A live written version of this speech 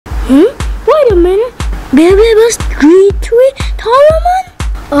Wait a minute. Beyblade G3 Tournament?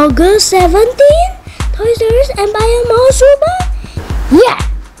 August 17? Toys R Us and Beyblade Super? Yeah!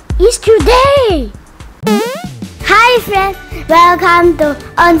 It's today! Hi friends! Welcome to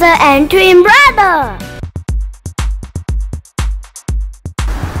Uncle and Twin Brother!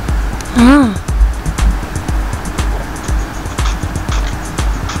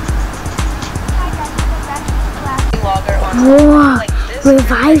 Wow!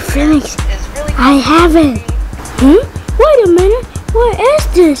 Revive Phoenix! I haven't! Wait a minute! What is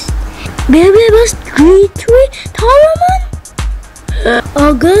this? Beyblade G3 Tournament?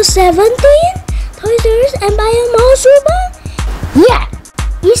 August 17? Toys R Us and Beyblade Super? Yeah!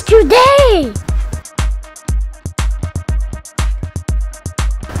 It's today!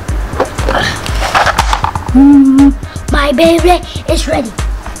 My Beyblade is ready.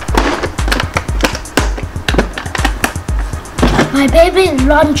 My Beyblade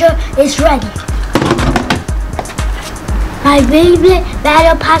launcher is ready. My Beyblade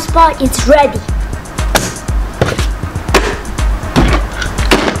battle passport is ready.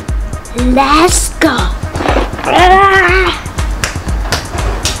 Let's go.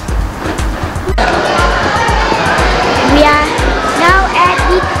 We are now at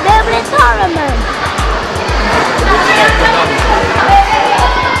the Beyblade Tournament.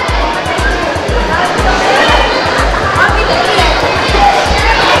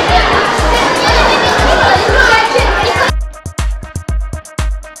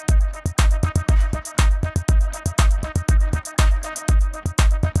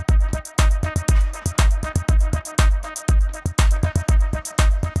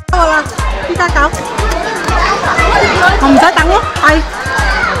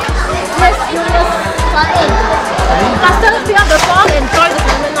 Faster, pick up the ball and join the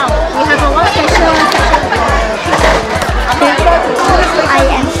tournament now. We have a one session. I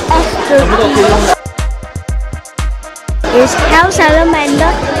am Esther. It's Hell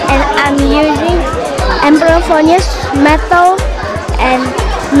Salamander and I'm using Emperor Furnace Metal and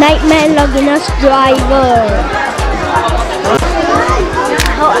Nightmare Longinus Driver.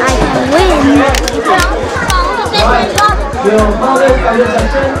 How I can win. Will follow by the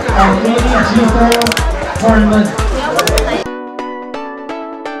session of Mini G4 Tournament.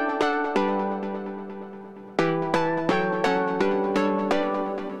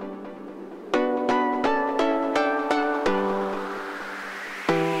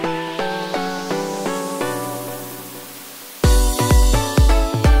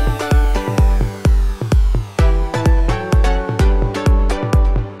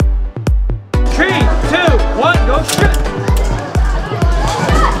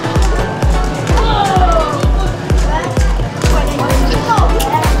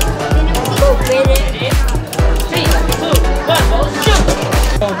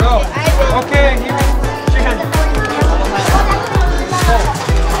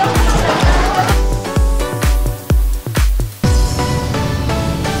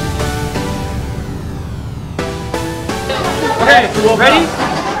 Okay, ready?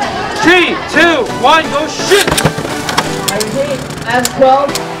 3, 2, 1, go shoot! I repeat,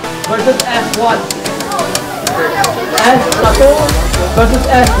 S12 versus S1. S1 versus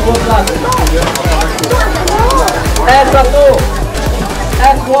S2 plus. S1,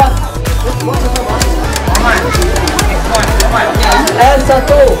 S1.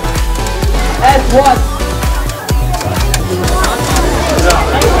 S2, S1.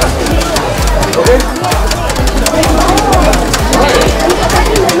 Okay.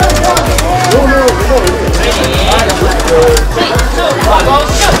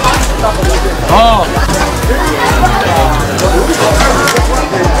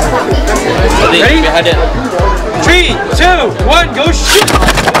 Ready? 3, 2, 1, go shoot!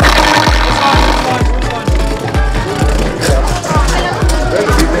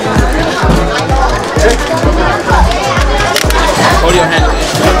 Hold your hand.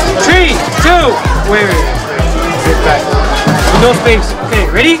 3, 2, wait. No space. Okay,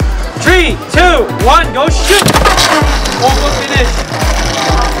 ready? 3, 2, 1, go shoot! Almost finished.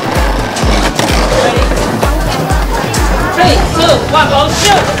 3, 2, 1, go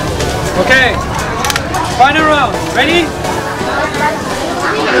shoot! Okay. Final round. Ready?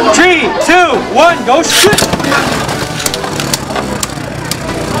 3, 2, 1, go shoot!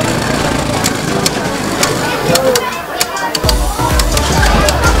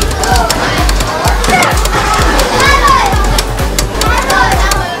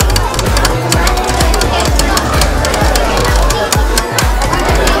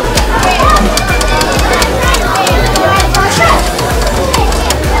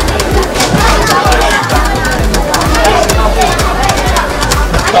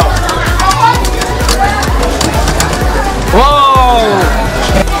 Stop.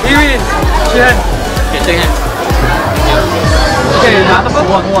 hand. Okay, shake hand. Okay, number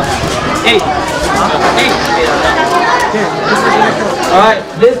 8. 8. Alright,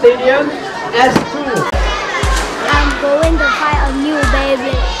 this stadium, S2. I'm going to find a new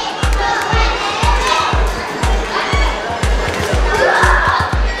baby.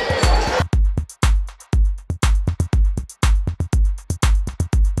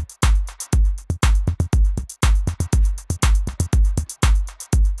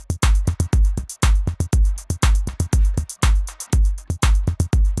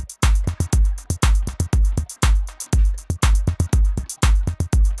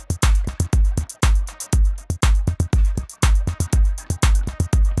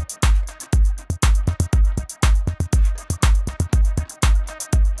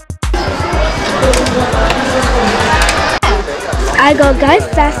 I got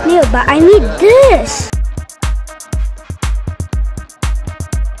Geist, that's new, but I need this.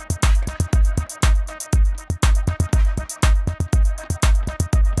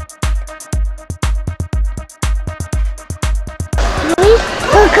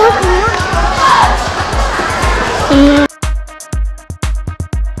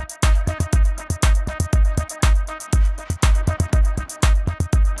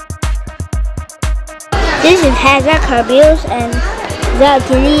 This is Kerbeus and the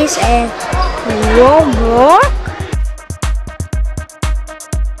Achilles and Memburu.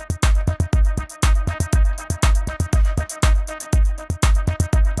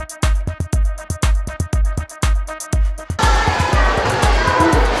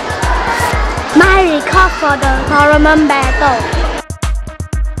 My record for the tournament battle.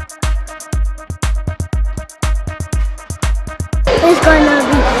 It's gonna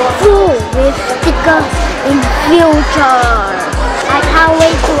be full with stickers in future. I can't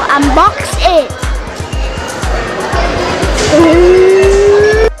wait to unbox it.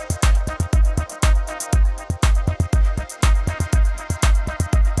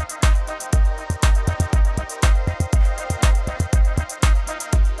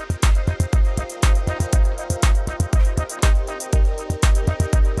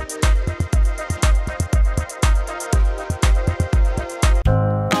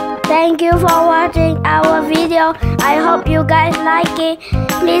 Thank you for watching our video. I hope you guys like it.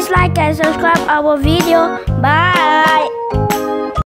 Please like and subscribe our video. Bye.